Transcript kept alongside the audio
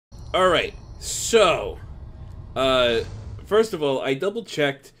Alright, so, first of all, I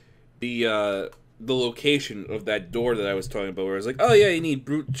double-checked the location of that door that I was talking about, where I was like, oh yeah, you need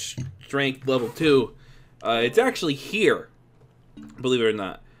brute strength level 2. It's actually here, believe it or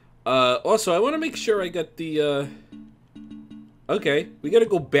not. Also, I want to make sure I got the, okay, we gotta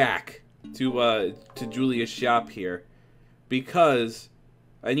go back to Julia's shop here, because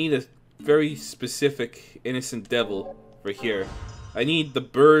I need a very specific innocent devil for here. I need the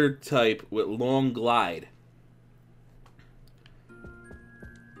bird type with long glide.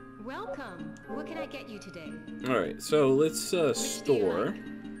 Welcome. What can I get you today? Alright, so let's store.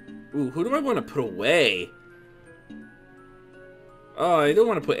 Ooh, who do I want to put away? Oh, I don't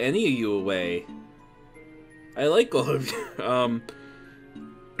want to put any of you away. I like all of you.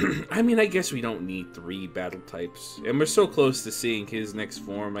 I mean, I guess we don't need 3 battle types. And we're so close to seeing his next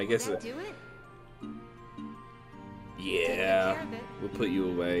form, I guess. Do it? Yeah, we'll put you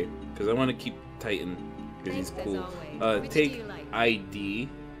away. Because I want to keep Titan. Because he's cool. Take ID.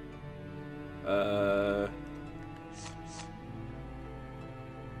 Oh,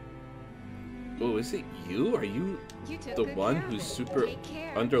 is it you? Are you the one who's super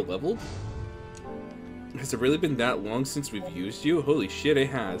underleveled? Has it really been that long since we've used you? Holy shit, it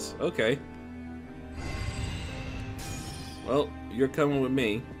has. Okay. Well, you're coming with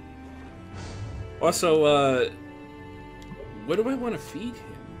me. Also, what do I want to feed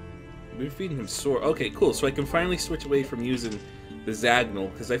him? We're feeding him sword. Okay, cool. So I can finally switch away from using the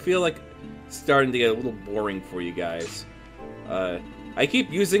Zagnal, because I feel like it's starting to get a little boring for you guys. I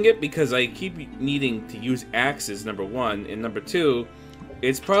keep using it because I keep needing to use axes, number 1, and number 2,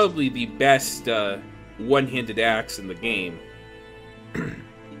 it's probably the best one-handed axe in the game.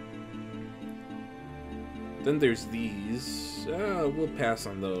 Then there's these. We'll pass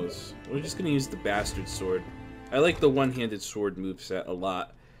on those. We're just gonna use the bastard sword. I like the one-handed sword moveset a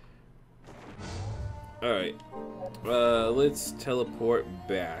lot. Alright. Let's teleport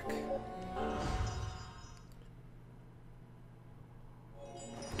back.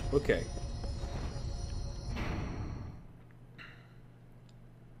 Okay.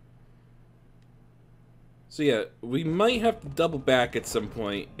 So yeah, we might have to double back at some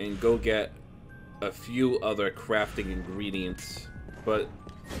point and go get a few other crafting ingredients. But,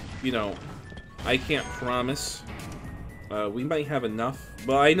 you know, I can't promise. We might have enough.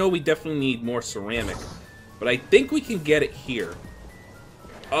 Well, I know we definitely need more ceramic. But I think we can get it here.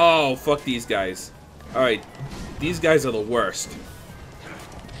 Oh, fuck these guys. Alright, these guys are the worst.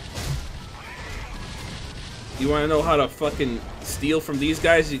 You wanna know how to fucking steal from these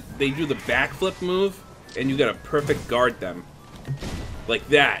guys? They do the backflip move, and you gotta perfect guard them. Like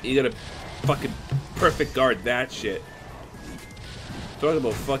that. You gotta fucking perfect guard that shit. Talk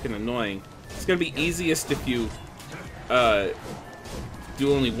about fucking annoying. It's gonna be easiest if you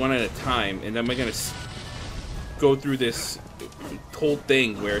do only one at a time, and then we're gonna go through this whole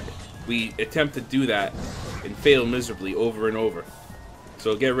thing where we attempt to do that and fail miserably over and over.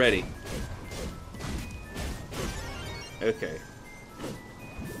 So get ready. Okay.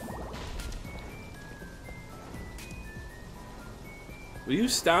 Will you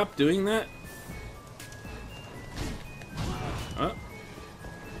stop doing that? Huh?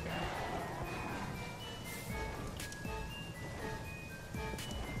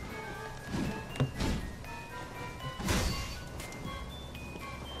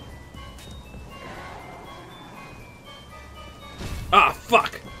 Ah,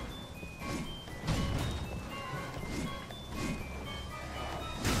 fuck!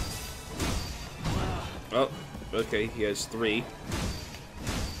 Oh, okay, he has 3.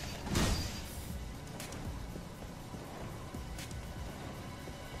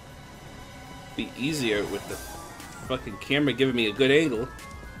 Be easier with the fucking camera giving me a good angle.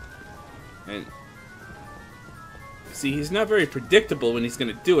 And see, he's not very predictable when he's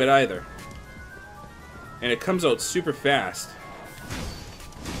gonna do it either. And it comes out super fast.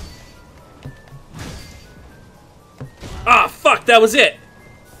 Ah, fuck, that was it!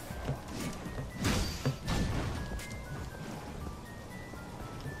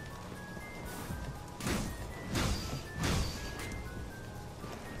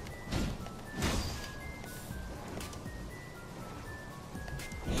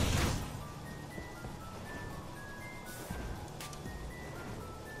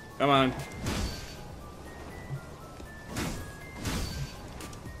 Come on.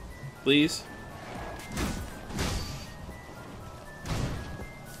 Please.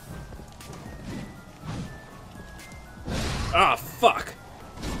 Ah, fuck.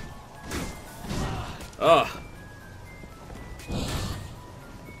 Ugh.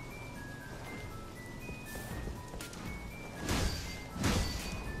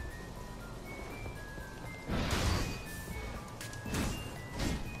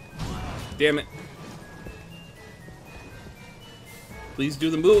 Damn it. Please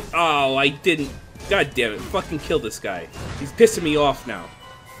do the move. Oh, I didn't. God damn it. Fucking kill this guy. He's pissing me off now.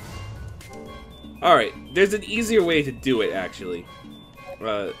 Alright, there's an easier way to do it, actually.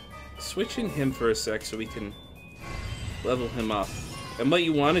 Switch in him for a sec so we can level him up. And what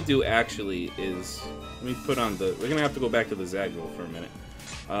you want to do, actually, is... Let me put on the... We're going to have to go back to the Zaggle for a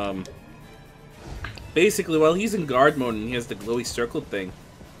minute. Basically, while he's in guard mode and he has the glowy circle thing,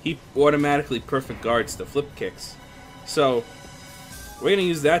 he automatically perfect guards the flip kicks. So, we're going to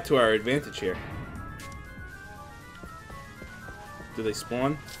use that to our advantage here. Do they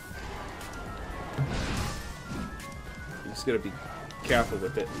spawn? You just gotta be careful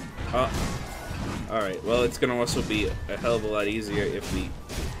with it. Oh. Alright, well, it's gonna also be a hell of a lot easier if we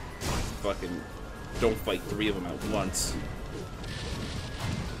fucking don't fight 3 of them at once.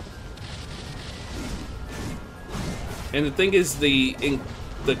 And the thing is, the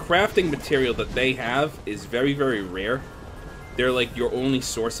crafting material that they have is very, very rare. They're like your only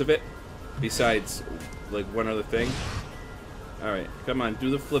source of it, besides like one other thing. Alright, come on, do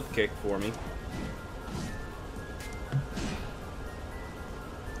the flip kick for me.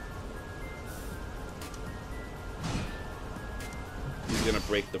 He's gonna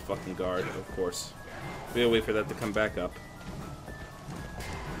break the fucking guard, of course. We gotta wait for that to come back up.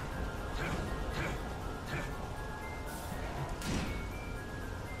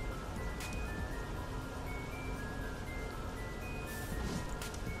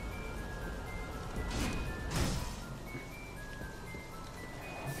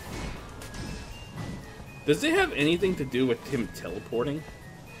 Does it have anything to do with him teleporting?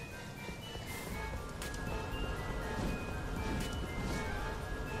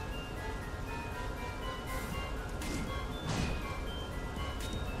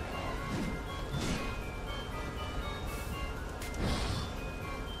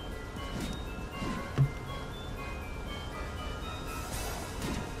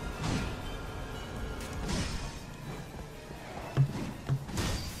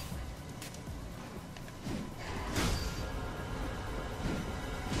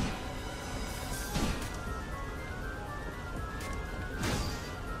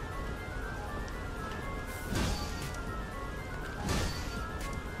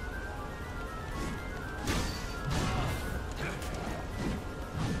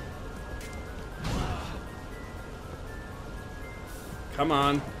 Come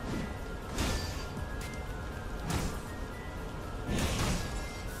on.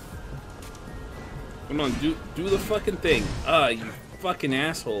 Come on, do the fucking thing. You fucking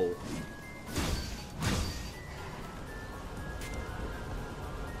asshole.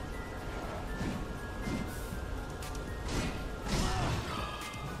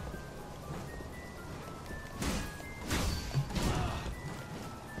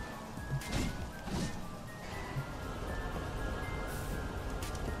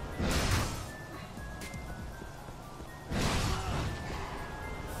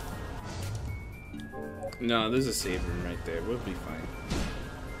 No, there's a save room right there. We'll be fine.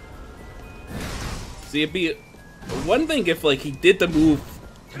 See, it'd be one thing if, like, he did the move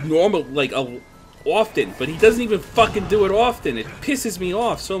normal, like, often, but he doesn't even fucking do it often. It pisses me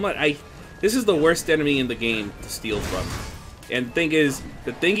off so much. This is the worst enemy in the game to steal from. And the thing is,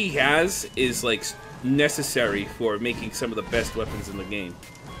 the thing he has is, like, necessary for making some of the best weapons in the game.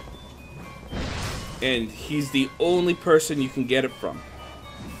 And he's the only person you can get it from.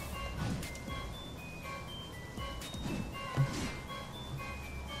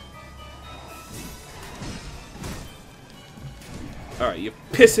 Alright, you're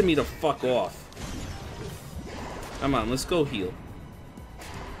pissing me the fuck off. Come on, let's go heal.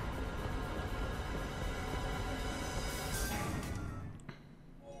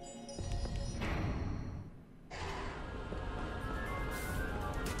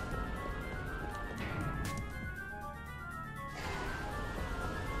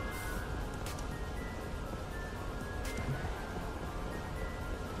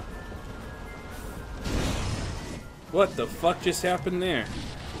 What the fuck just happened there?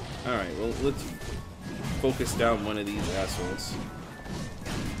 Alright, well, let's focus down one of these assholes.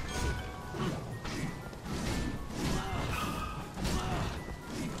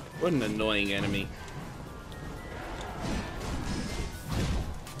 What an annoying enemy.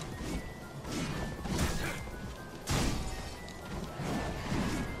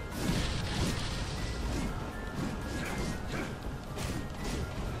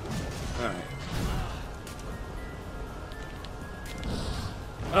 Alright.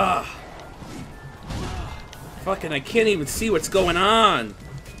 Ah! Fucking, I can't even see what's going on!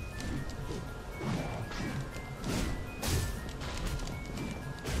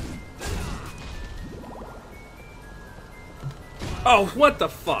 Oh, what the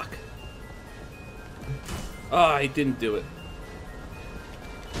fuck? Oh, I didn't do it.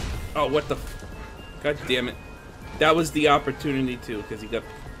 Oh, what the... God damn it. That was the opportunity, too, because he got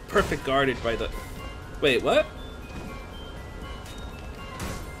perfect guarded by the... Wait, what?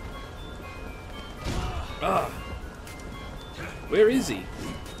 Ah. Where is he?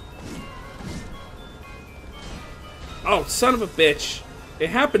 Oh, son of a bitch. It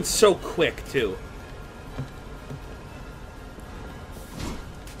happened so quick, too.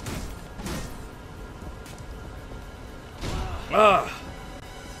 Ah.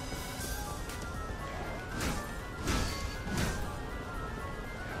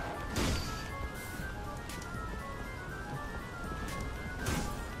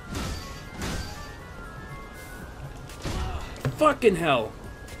 Fucking hell.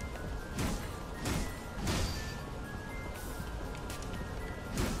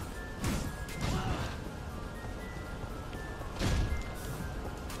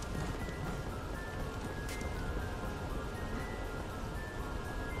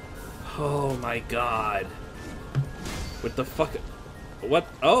 Oh my god. What the fuck? What?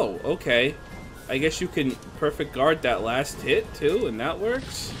 Oh, okay. I guess you can perfect guard that last hit too, and that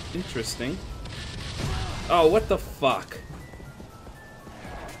works? Interesting. Oh, what the fuck?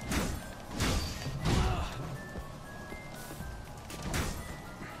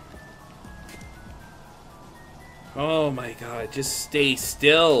 Oh my god, just stay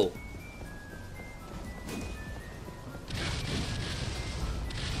still.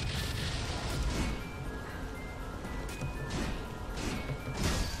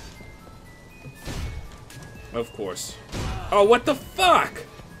 Of course. Oh, what the fuck?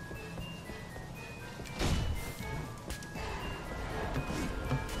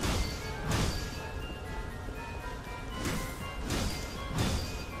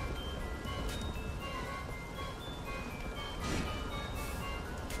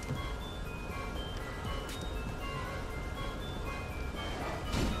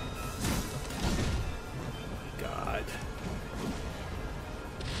 God.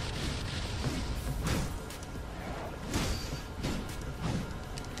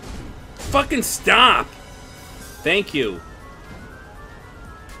 Fucking stop! Thank you.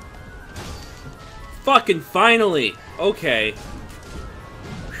 Fucking finally! Okay.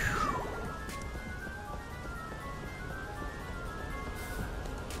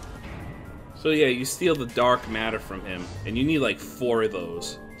 So yeah, you steal the dark matter from him, and you need like 4 of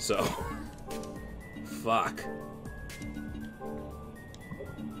those, so... Fuck.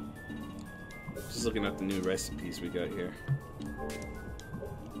 Just looking at the new recipes we got here.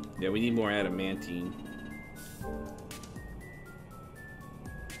 Yeah, we need more adamantine.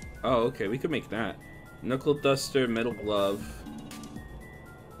 Oh, okay, we could make that. Knuckle duster, metal glove.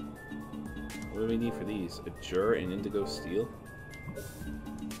 What do we need for these? A jur and indigo steel?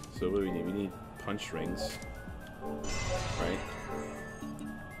 So what do we need? We need punch rings. Right?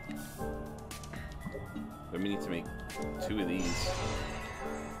 Then we need to make 2 of these.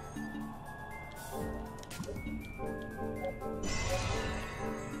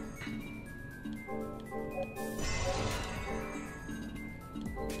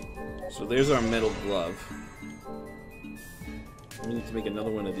 So there's our metal glove. We need to make another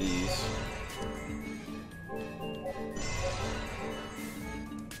one of these.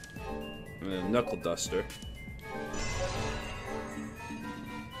 And a knuckle duster.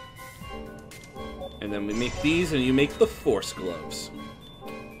 And then we make these, and you make the force gloves.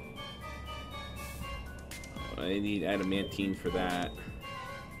 I need adamantine for that.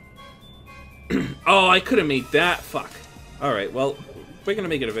 Oh, I could have made that. Fuck. Alright, well, we're gonna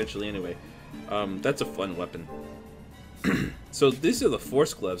make it eventually anyway. That's a fun weapon. So these are the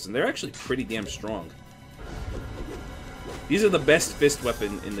force gloves, and they're actually pretty damn strong. These are the best fist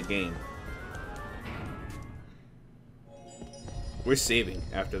weapon in the game. We're saving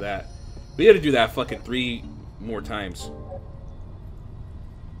after that. We gotta do that fucking 3 more times.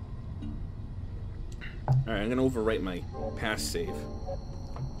 Alright, I'm gonna overwrite my past save.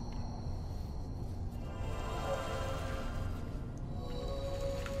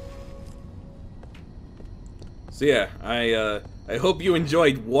 So yeah, I hope you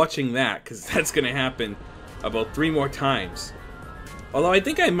enjoyed watching that, because that's gonna happen about 3 more times. Although I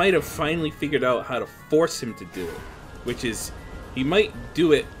think I might have finally figured out how to force him to do it, which is, he might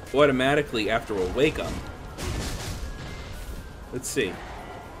do it automatically after a wake-up. Let's see.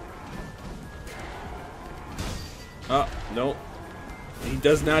 Oh, no. He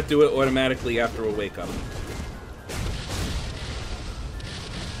does not do it automatically after a wake-up.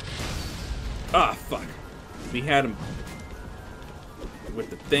 Ah, fuck. We had him with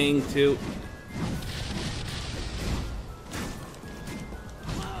the thing, too.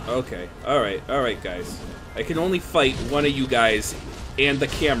 Okay, alright, guys. I can only fight one of you guys and the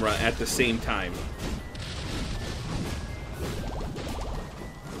camera at the same time.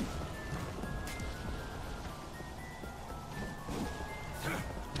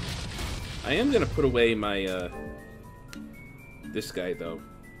 I am gonna put away my, this guy, though,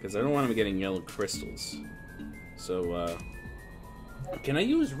 because I don't want him getting yellow crystals. So, can I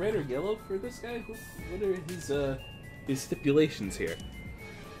use red or yellow for this guy? What are his stipulations here?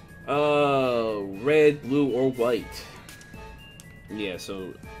 Red, blue, or white. Yeah,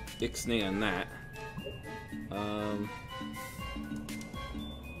 so ixnay on that.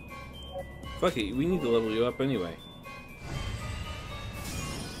 Fuck it, we need to level you up anyway.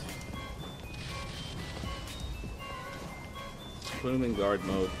 Put him in guard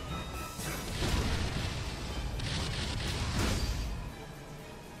mode.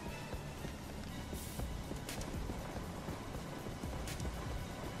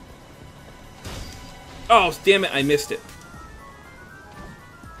 Oh, damn it, I missed it.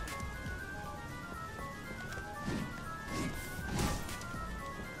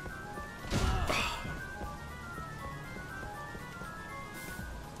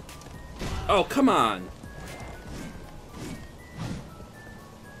 Oh, come on.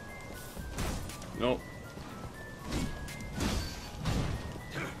 Nope.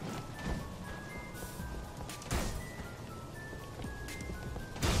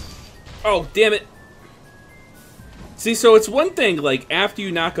 Oh, damn it. See, so it's one thing, like, after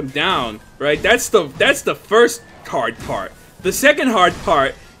you knock him down, right? That's the first hard part. The second hard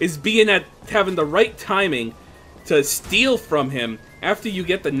part is having the right timing to steal from him after you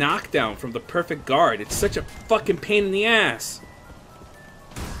get the knockdown from the perfect guard. It's such a fucking pain in the ass.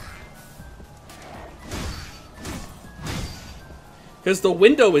 Because the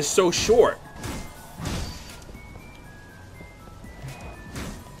window is so short.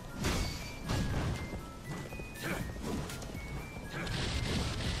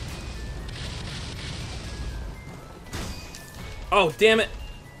 Oh, damn it.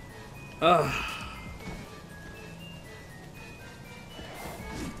 Ugh.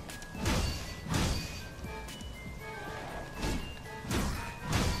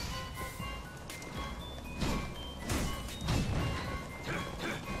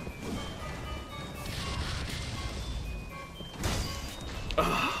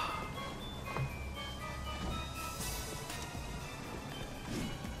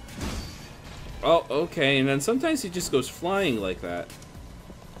 Oh, okay, and then sometimes he just goes flying like that.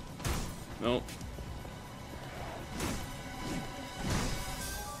 Nope.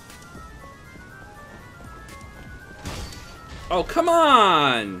 Oh, come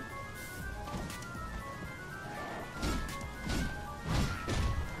on!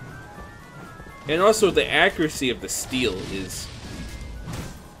 And also the accuracy of the steal is...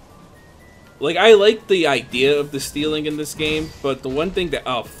 Like, I like the idea of the stealing in this game, but the one thing that...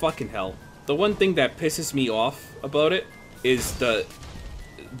 Oh, fucking hell. The one thing that pisses me off about it is the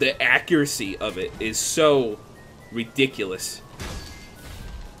accuracy of it is so ridiculous.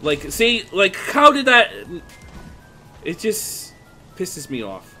 Like, see, like, how did that... It just pisses me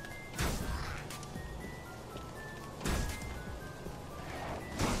off.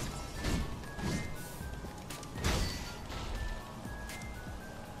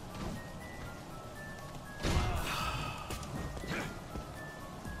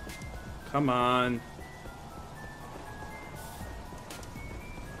 Come on.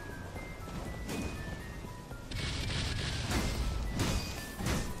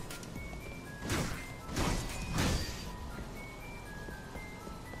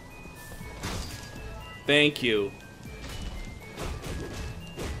 Thank you.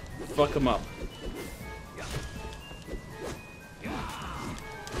 Fuck him up.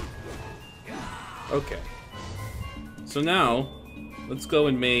 Okay. So now, let's go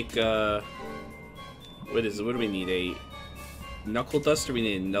and make, what is it? What do we need? A knuckle duster? We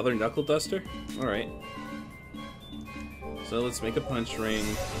need another knuckle duster? Alright. So let's make a punch ring.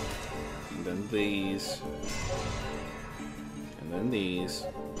 And then these. And then these.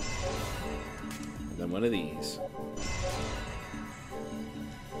 And then one of these.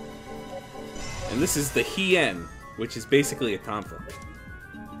 And this is the Hien, which is basically a tonfa.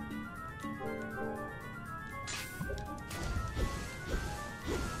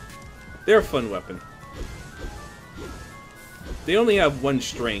 They're a fun weapon. They only have one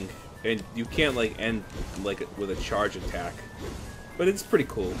string, and you can't like end like with a charge attack, but it's pretty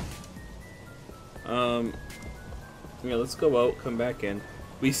cool. Yeah, let's go out, come back in.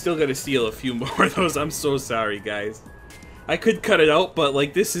 We still gotta steal a few more of those. I'm so sorry, guys. I could cut it out, but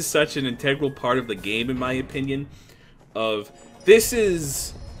like this is such an integral part of the game, in my opinion. This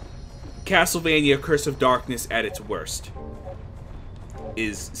is Castlevania Curse of Darkness at its worst. I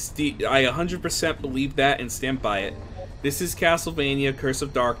 100% believe that and stand by it. This is Castlevania Curse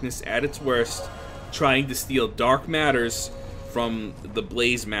of Darkness at its worst, trying to steal dark matters from the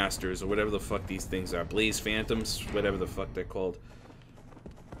Blaze Masters, or whatever the fuck these things are. Blaze Phantoms, whatever the fuck they're called.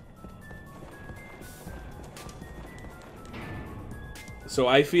 So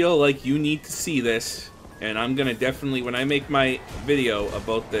I feel like you need to see this, and I'm gonna definitely, when I make my video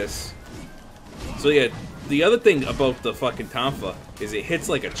about this. So yeah, the other thing about the fucking Tonfa is it hits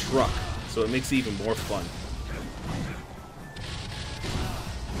like a truck, so it makes it even more fun.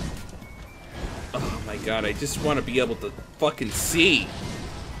 Oh my god, I just want to be able to fucking see.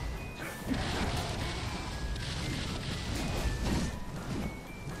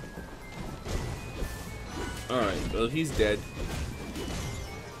 Alright, well, he's dead.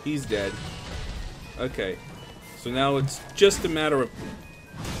 He's dead. Okay. So now it's just a matter of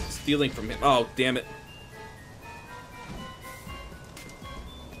stealing from him. Oh, damn it.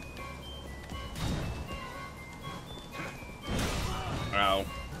 Ow.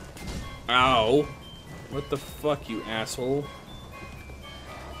 Ow. What the fuck, you asshole?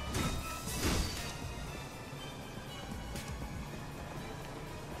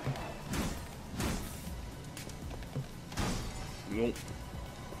 Nope.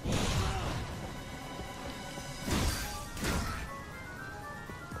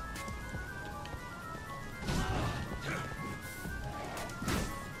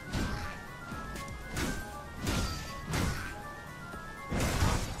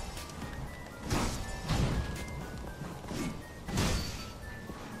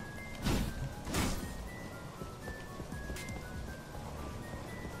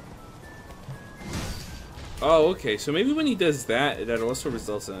 Oh, okay, so maybe when he does that, that also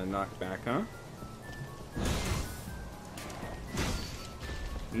results in a knockback, huh?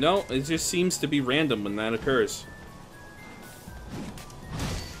 No, it just seems to be random when that occurs.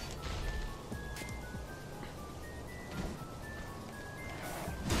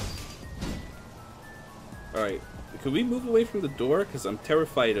 Alright, could we move away from the door? Because I'm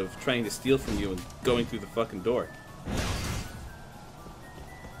terrified of trying to steal from you and going through the fucking door.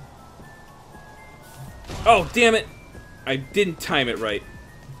 Oh, damn it! I didn't time it right.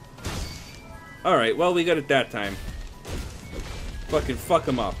 Alright, well, we got it that time. Fucking fuck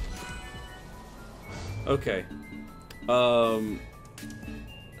him up. Okay.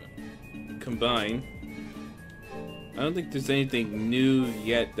 Combine. I don't think there's anything new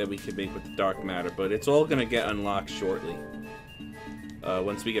yet that we can make with the dark matter, but it's all gonna get unlocked shortly.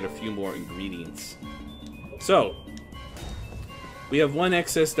 Once we get a few more ingredients. So, we have one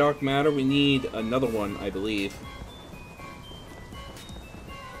excess dark matter. We need another one, I believe.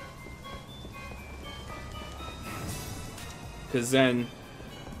 Because then,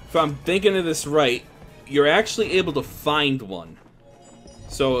 if I'm thinking of this right, you're actually able to find one.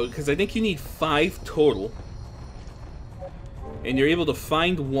 So, because I think you need 5 total. And you're able to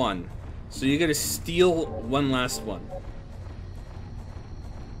find one. So you gotta steal one last one.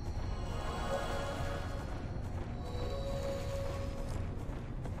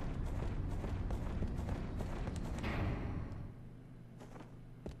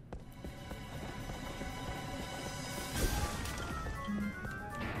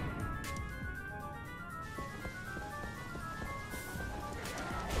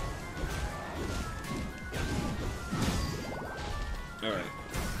 Alright,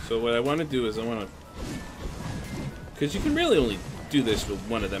 so what I want to do is I want to... Because you can really only do this with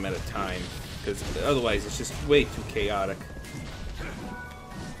one of them at a time. Because otherwise it's just way too chaotic.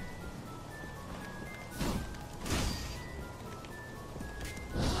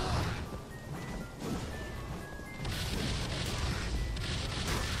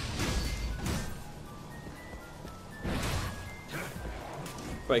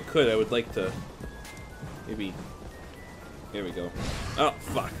 If I could, I would like to... maybe... There we go. Oh,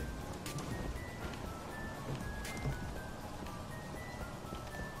 fuck.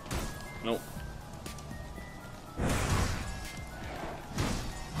 Nope.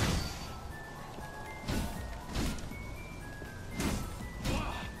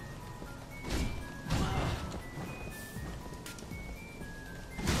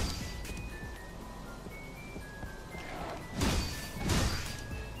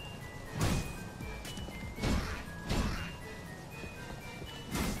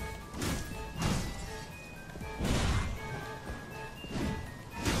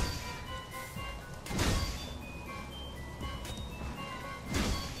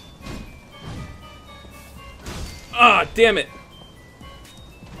 Ah, damn it!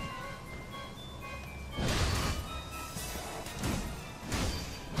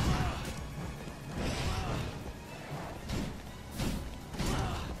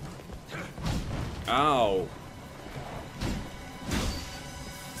 Ow.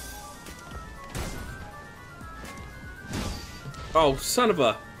 Oh, son of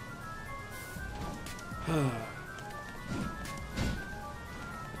a...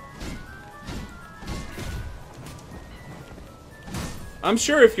 I'm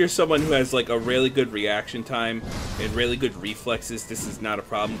sure if you're someone who has like a really good reaction time and really good reflexes, this is not a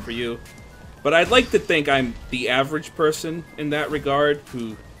problem for you. But I'd like to think I'm the average person in that regard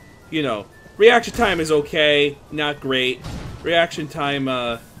who, you know, reaction time is okay, not great. Reaction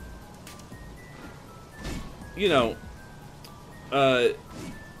time, you know,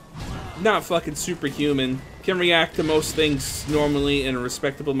 not fucking superhuman. Can react to most things normally in a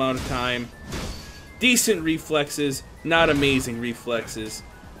respectable amount of time. Decent reflexes, not amazing reflexes.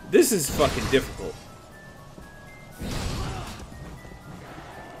 This is fucking difficult.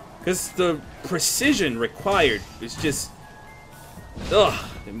 Because the precision required is just... Ugh,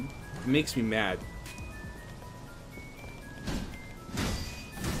 it makes me mad.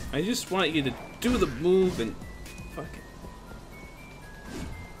 I just want you to do the move and... Fuck it.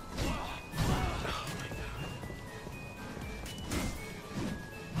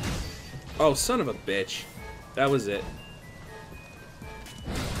 Oh, son of a bitch. That was it.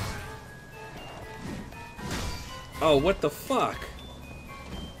 Oh, what the fuck?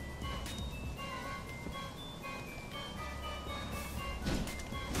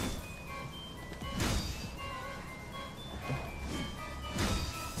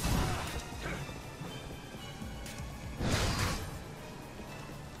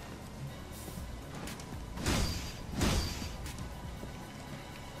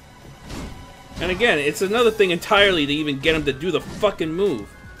 And again, it's another thing entirely to even get him to do the fucking move.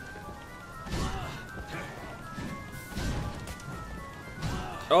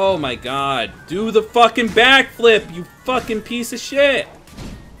 Oh my god. Do the fucking backflip, you fucking piece of shit!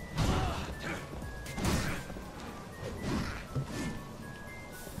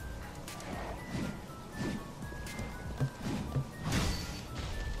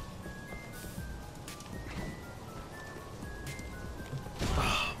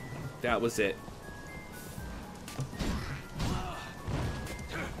 Oh, that was it.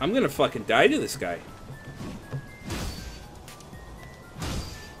 I'm gonna fucking die to this guy.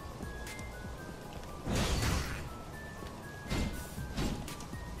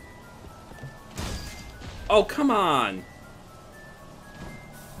 Oh, come on!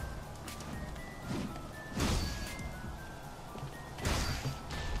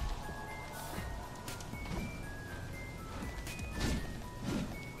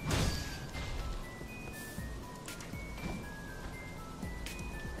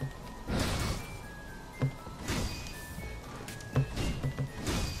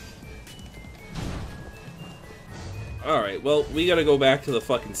 Alright, well, we gotta go back to the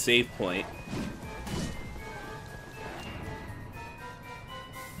fucking save point.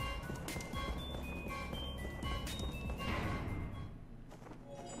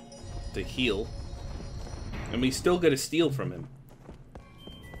 To heal. And we still gotta steal from him.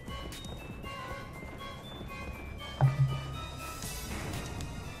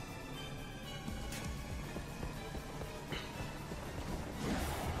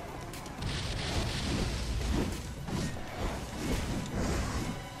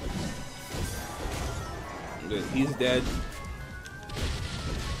 Good. He's dead.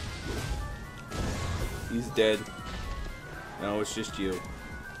 He's dead. Now it's just you.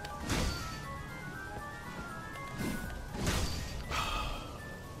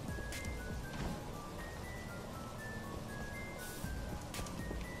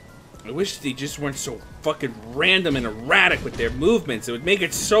 I wish they just weren't so fucking random and erratic with their movements. It would make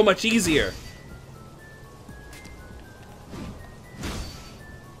it so much easier.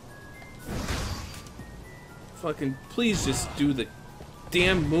 Fucking please just do the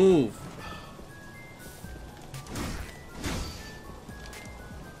damn move.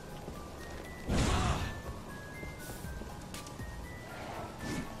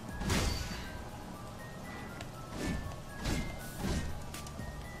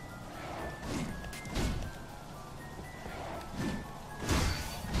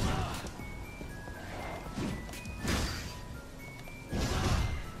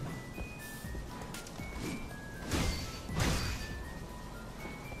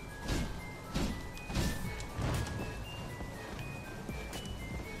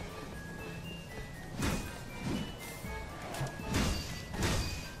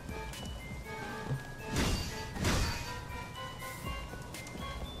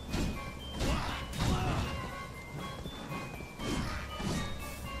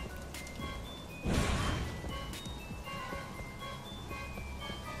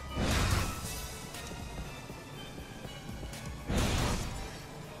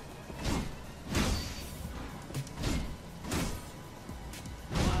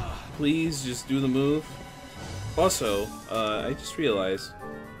 please just do the move? Also, I just realized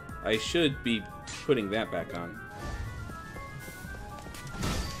I should be putting that back on.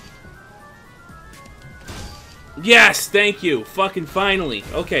 Yes, thank you. Fucking finally.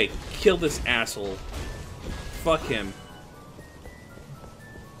 Okay, kill this asshole. Fuck him.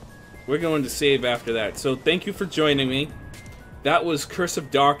 We're going to save after that. So thank you for joining me. That was Curse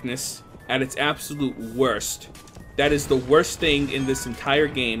of Darkness at its absolute worst. That is the worst thing in this entire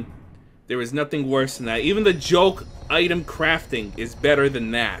game. There is nothing worse than that. Even the joke item crafting is better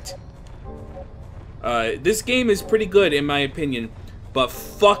than that. This game is pretty good in my opinion, but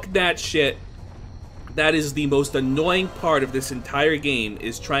fuck that shit. That is the most annoying part of this entire game,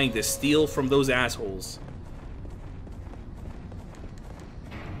 is trying to steal from those assholes.